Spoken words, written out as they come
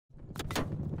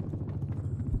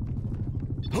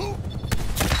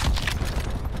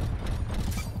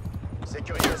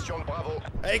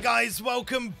Hey guys,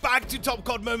 welcome back to Top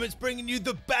COD Moments, bringing you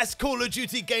the best Call of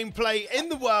Duty gameplay in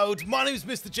the world. My name is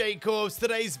Mr. Jacobs.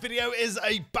 Today's video is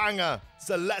a banger,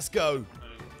 so let's go.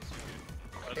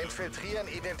 Infiltrieren,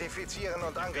 identifizieren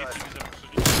und angreifen.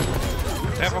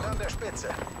 Wir sind an der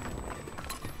Spitze.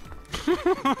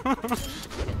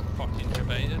 Fucking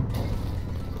debated.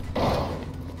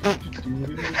 Come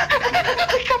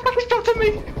back, stop to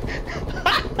me!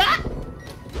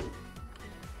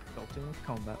 Sculpting with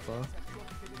combat bow.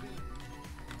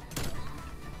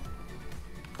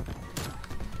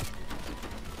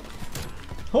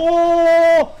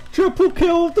 Oh! Triple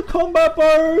kill with the combat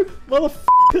bow!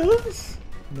 Motherfuckers!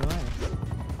 Nice.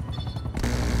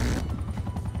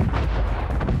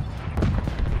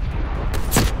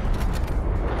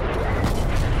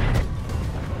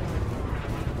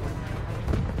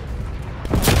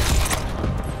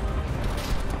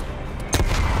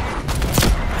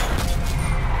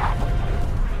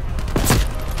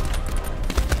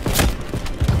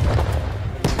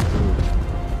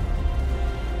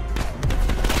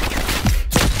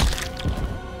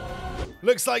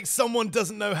 Looks like someone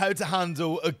doesn't know how to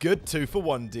handle a good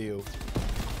 2-for-1 deal.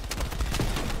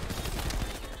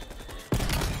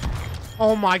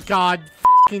 Oh my god,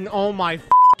 fucking oh my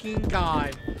fucking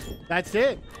god. That's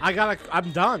it.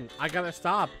 I'm done. I gotta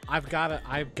stop. I've gotta.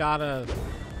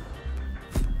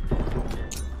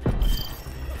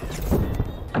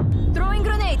 Throwing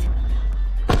grenade.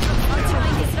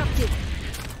 Artillery disrupted.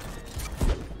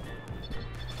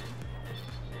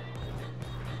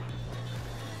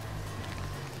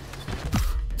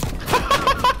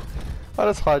 I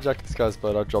just hijacked this guy's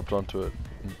boat, I dropped onto it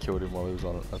and killed him while he was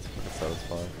on it. That's fucking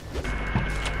satisfying.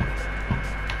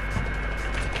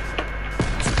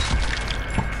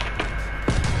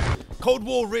 Cold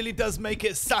War really does make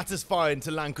it satisfying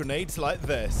to land grenades like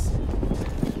this.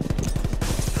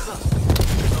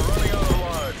 Running out of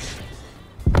large.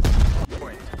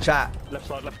 Chat. Left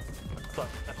side, left side.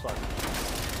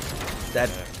 Dead.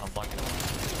 I'm fucking.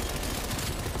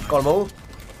 Got them all.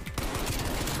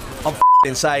 I'm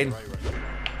insane.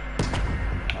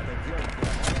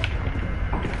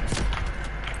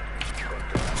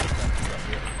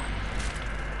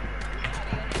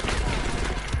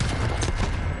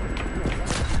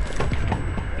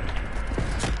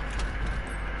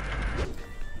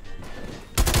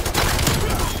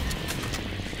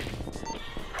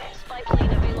 Spy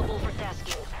plane available for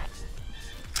tasking.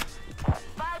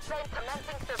 Spy plane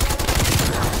commencing surveillance.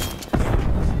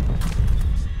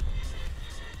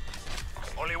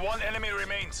 Only one enemy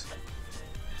remains.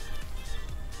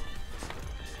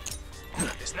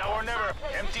 It's now or never.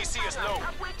 MTC is low.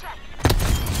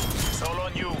 It's all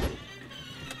on you.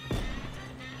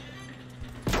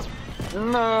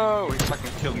 No! He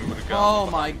fucking killed me with a gun. Oh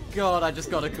my god, I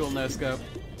just got a cool no-scope.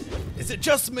 Is it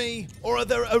just me, or are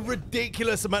there a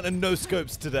ridiculous amount of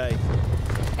no-scopes today?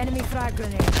 Enemy frag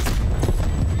grenade.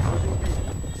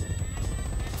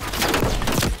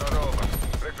 Start over.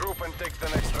 Regroup and take the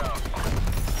next round.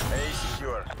 A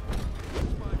secure.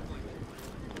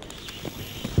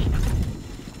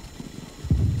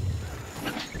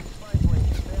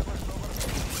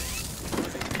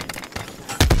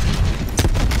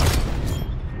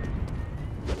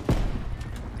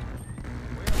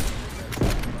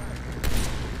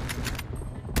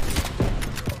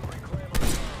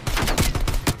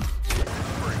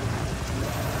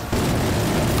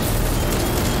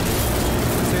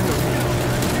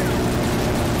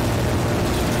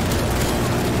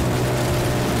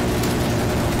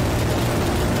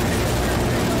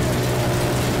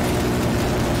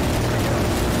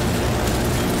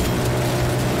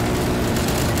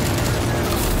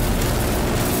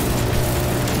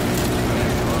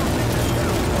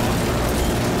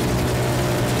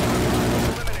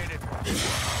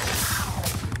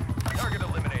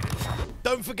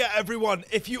 Don't forget everyone,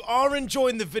 if you are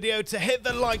enjoying the video, to hit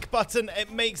the like button.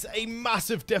 It makes a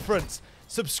massive difference.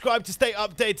 Subscribe to stay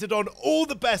updated on all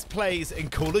the best plays in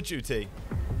Call of Duty.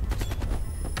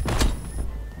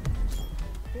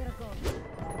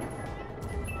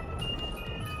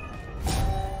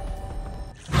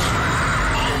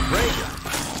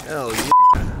 Hell yeah.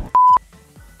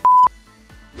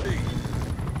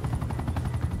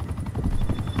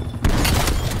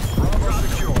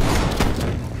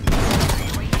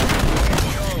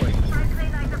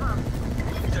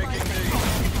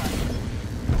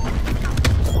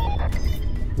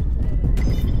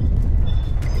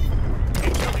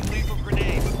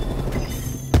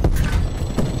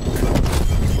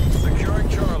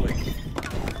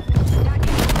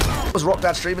 Was Rock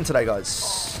Dad streaming today,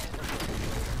 guys?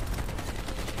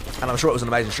 And I'm sure it was an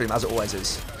amazing stream, as it always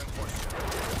is.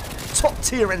 top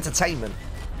tier entertainment.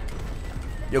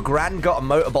 Your gran got a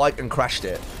motorbike and crashed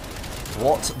it.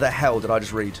 What the hell did I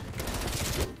just read?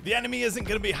 The enemy isn't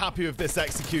going to be happy with this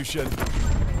execution.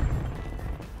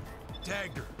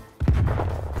 Tagged her.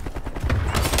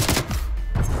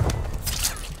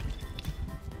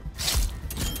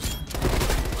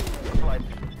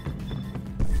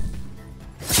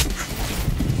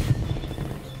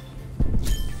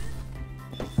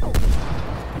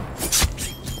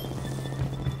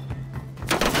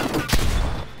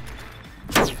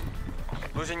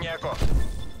 Losing Yako.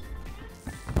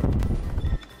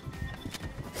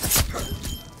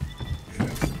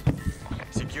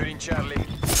 Securing Charlie.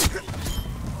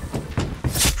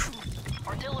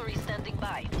 Artillery standing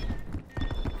by.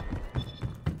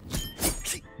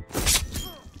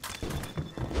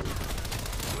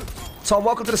 Tom,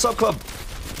 welcome to the sub club.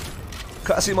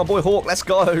 Courtesy of my boy Hawk. Let's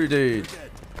go, dude.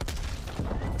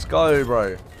 Let's go,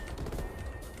 bro.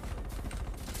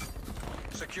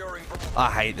 Securing. I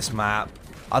hate this map.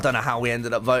 I don't know how we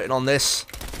ended up voting on this.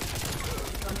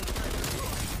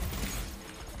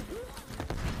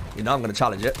 You know I'm going to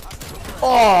challenge it.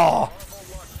 Oh!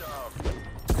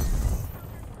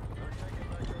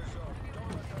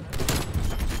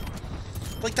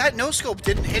 Like, that no-scope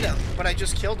didn't hit him, but I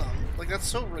just killed him. Like, that's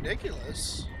so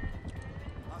ridiculous.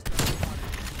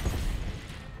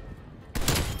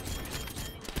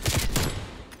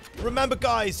 Remember,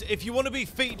 guys, if you want to be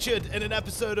featured in an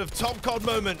episode of Top COD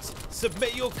Moments,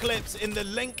 submit your clips in the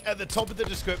link at the top of the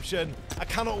description. I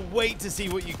cannot wait to see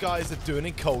what you guys are doing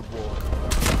in Cold War.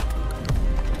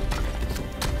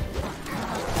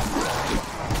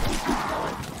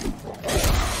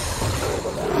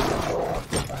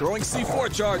 Throwing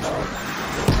C4 charge.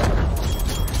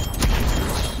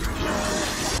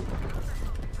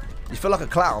 You feel like a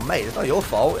clown, mate. It's not your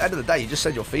fault. At the end of the day, you just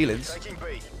said your feelings.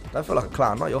 Don't feel like a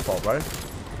clown. Not your fault, bro.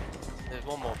 There's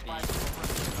one more piece.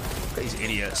 Look at these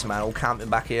idiots, man. All camping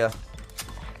back here.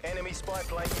 Enemy spy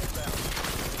plane inbound.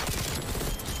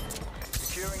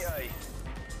 Securing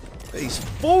A. These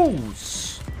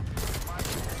fools.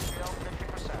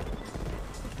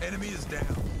 Enemy is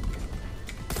down.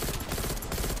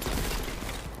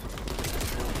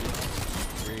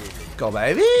 Go,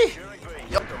 baby.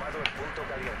 Yup.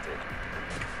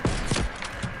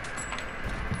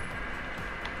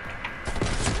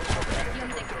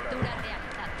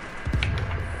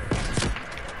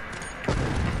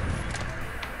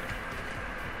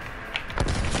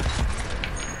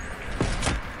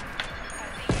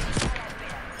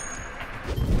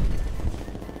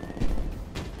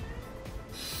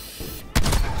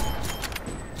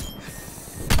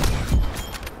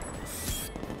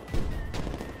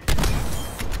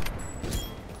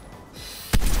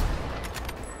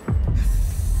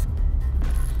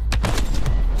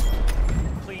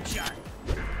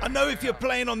 I know if you're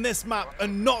playing on this map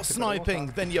and not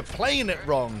sniping, then you're playing it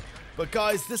wrong. But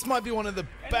guys, this might be one of the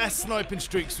best sniping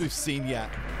streaks we've seen yet.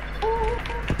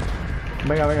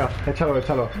 Venga, venga, échalo,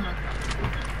 échalo.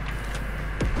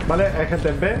 Vale, hay gente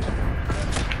en B.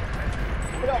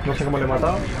 No sé cómo le he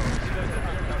matado.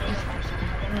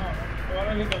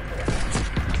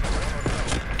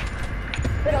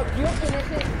 Pero tío, ¿quién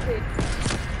es este?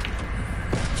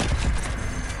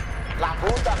 La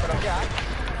puta, pero ¿qué hay?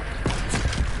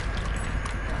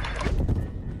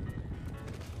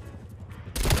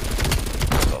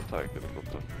 Hade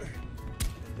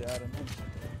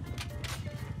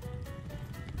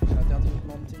jag inte gjort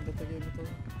någonting detta gamet då?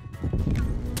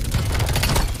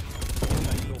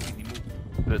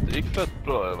 Det gick fett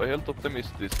bra, jag var helt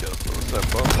optimistisk alltså. Och sen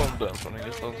bara kom den från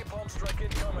ingenstans.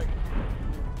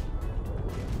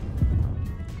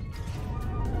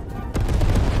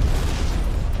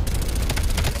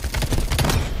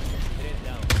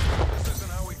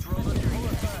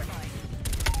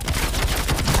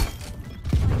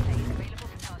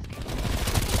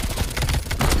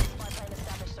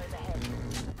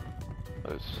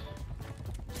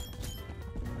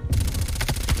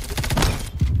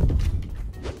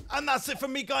 And that's it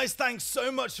from me, guys. Thanks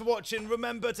so much for watching.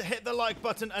 Remember to hit the like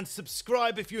button and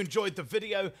subscribe if you enjoyed the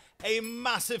video. A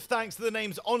massive thanks to the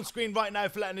names on screen right now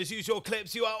for letting us use your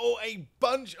clips. You are all a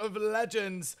bunch of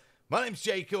legends. My name's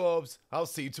Jacobs. I'll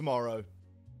see you tomorrow.